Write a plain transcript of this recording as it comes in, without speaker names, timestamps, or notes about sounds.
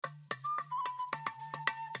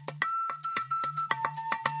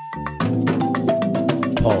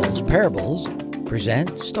Paul's Parables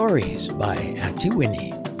present stories by Auntie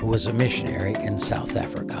Winnie, who was a missionary in South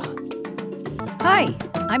Africa. Hi,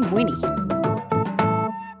 I'm Winnie.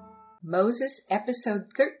 Moses,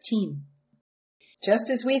 episode 13.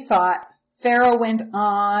 Just as we thought, Pharaoh went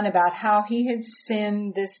on about how he had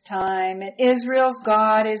sinned this time, and Israel's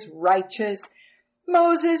God is righteous.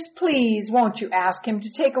 Moses, please, won't you ask him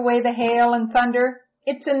to take away the hail and thunder?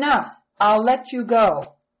 It's enough. I'll let you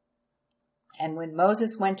go. And when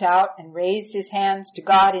Moses went out and raised his hands to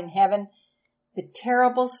God in heaven, the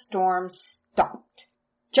terrible storm stopped,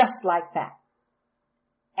 just like that.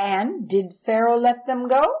 And did Pharaoh let them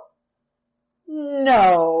go?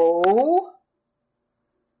 No.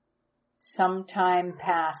 Some time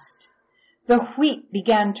passed. The wheat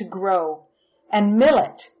began to grow, and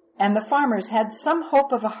millet, and the farmers had some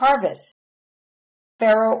hope of a harvest.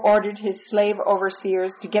 Pharaoh ordered his slave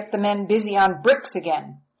overseers to get the men busy on bricks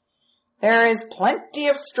again. There is plenty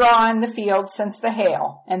of straw in the field since the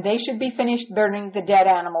hail, and they should be finished burning the dead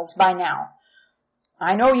animals by now.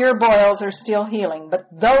 I know your boils are still healing, but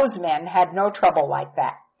those men had no trouble like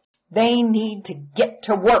that. They need to get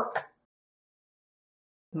to work.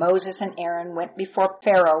 Moses and Aaron went before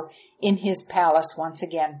Pharaoh in his palace once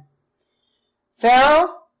again. Pharaoh,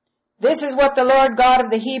 this is what the Lord God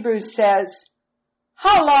of the Hebrews says.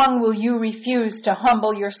 How long will you refuse to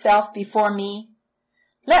humble yourself before me?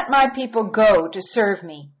 Let my people go to serve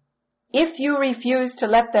me. If you refuse to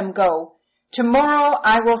let them go, tomorrow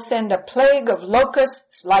I will send a plague of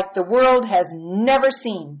locusts like the world has never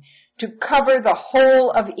seen to cover the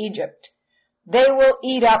whole of Egypt. They will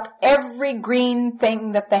eat up every green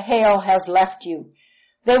thing that the hail has left you.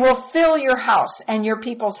 They will fill your house and your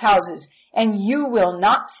people's houses, and you will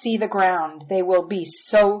not see the ground. They will be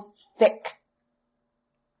so thick.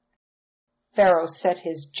 Pharaoh set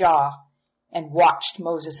his jaw and watched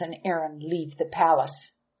Moses and Aaron leave the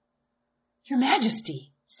palace. Your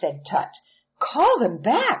Majesty, said Tut, call them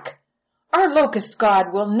back. Our locust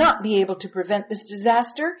god will not be able to prevent this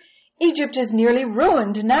disaster. Egypt is nearly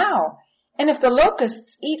ruined now. And if the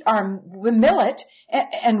locusts eat our millet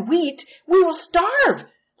and wheat, we will starve.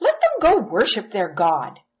 Let them go worship their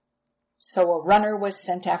God. So a runner was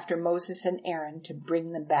sent after Moses and Aaron to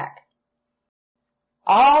bring them back.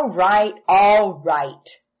 All right.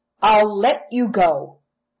 I'll let you go.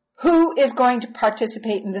 Who is going to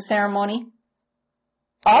participate in the ceremony?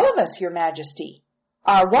 All of us, Your Majesty.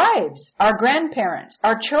 Our wives, our grandparents,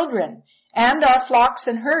 our children, and our flocks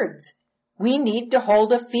and herds. We need to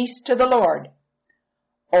hold a feast to the Lord.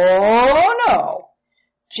 Oh, no.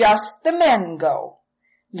 Just the men go.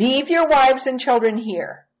 Leave your wives and children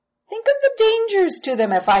here. Think of the dangers to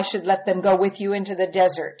them if I should let them go with you into the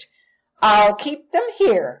desert. I'll keep them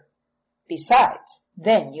here. Besides,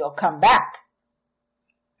 then you'll come back.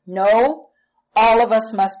 No, all of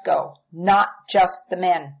us must go, not just the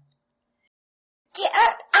men. Get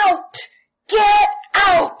out! Get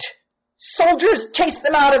out! Soldiers, chase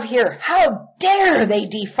them out of here. How dare they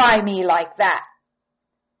defy me like that?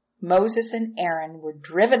 Moses and Aaron were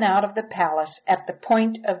driven out of the palace at the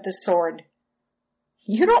point of the sword.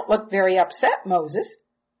 You don't look very upset, Moses.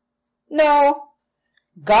 No,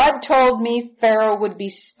 God told me Pharaoh would be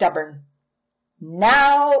stubborn.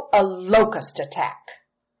 Now a locust attack.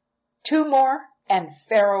 2 more and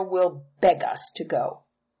Pharaoh will beg us to go.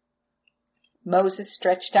 Moses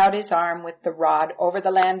stretched out his arm with the rod over the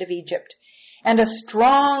land of Egypt, and a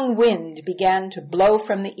strong wind began to blow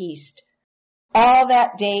from the east. All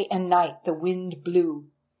that day and night the wind blew.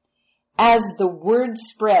 As the word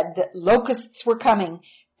spread that locusts were coming,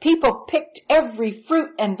 people picked every fruit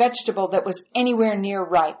and vegetable that was anywhere near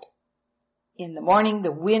ripe. In the morning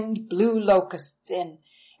the wind blew locusts in,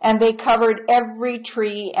 and they covered every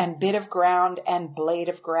tree and bit of ground and blade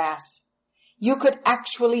of grass. You could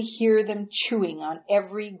actually hear them chewing on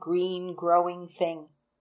every green growing thing.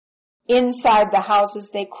 Inside the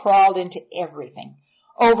houses they crawled into everything,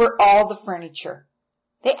 over all the furniture.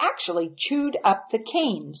 They actually chewed up the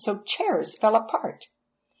cane so chairs fell apart.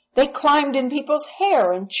 They climbed in people's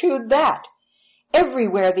hair and chewed that.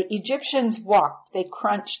 Everywhere the Egyptians walked, they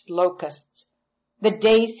crunched locusts. The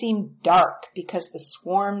day seemed dark because the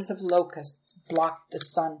swarms of locusts blocked the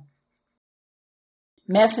sun.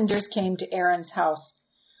 Messengers came to Aaron's house.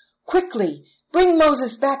 Quickly, bring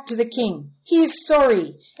Moses back to the king. He is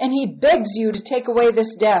sorry, and he begs you to take away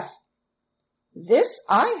this death. This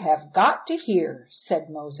I have got to hear, said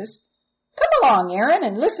Moses. Come along, Aaron,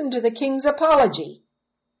 and listen to the king's apology.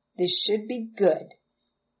 This should be good.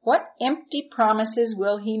 What empty promises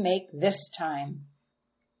will he make this time?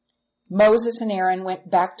 Moses and Aaron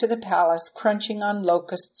went back to the palace, crunching on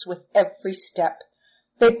locusts with every step.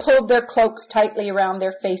 They pulled their cloaks tightly around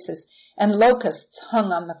their faces, and locusts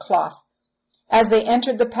hung on the cloth. As they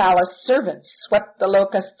entered the palace, servants swept the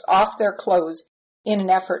locusts off their clothes in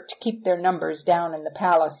an effort to keep their numbers down in the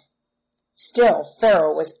palace. Still,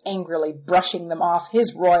 Pharaoh was angrily brushing them off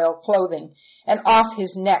his royal clothing and off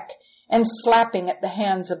his neck and slapping at the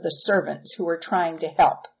hands of the servants who were trying to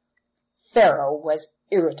help. Pharaoh was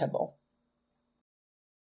irritable.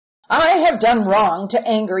 "I have done wrong to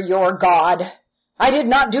anger your God. I did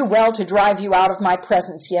not do well to drive you out of my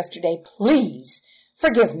presence yesterday. Please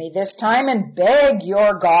forgive me this time and beg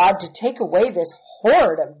your God to take away this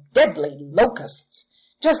horde of deadly locusts,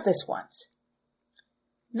 just this once."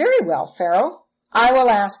 "Very well, Pharaoh, I will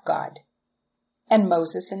ask God." And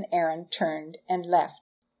Moses and Aaron turned and left.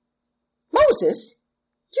 "Moses,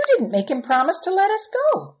 you didn't make him promise to let us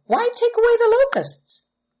go. Why take away the locusts?"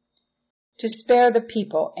 "To spare the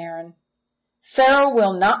people, Aaron. Pharaoh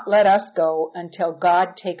will not let us go until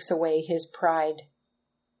God takes away his pride."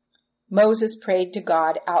 Moses prayed to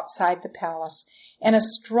God outside the palace, and a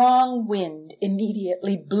strong wind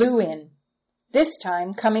immediately blew in, this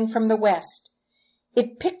time coming from the west.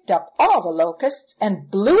 It picked up all the locusts and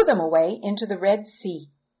blew them away into the Red Sea.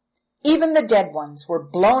 Even the dead ones were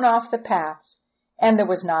blown off the paths, and there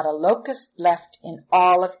was not a locust left in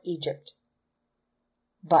all of Egypt.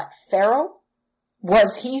 But Pharaoh?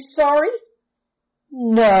 Was he sorry?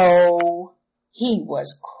 No, he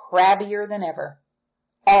was crabbier than ever.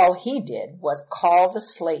 All he did was call the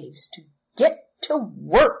slaves to get to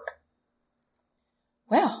work.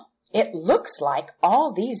 Well, it looks like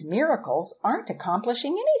all these miracles aren't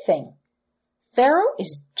accomplishing anything. Pharaoh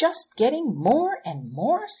is just getting more and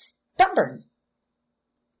more stubborn.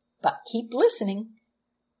 But keep listening.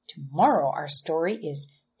 Tomorrow our story is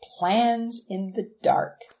Plans in the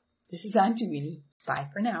Dark. This is Auntie Weenie. Bye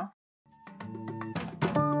for now.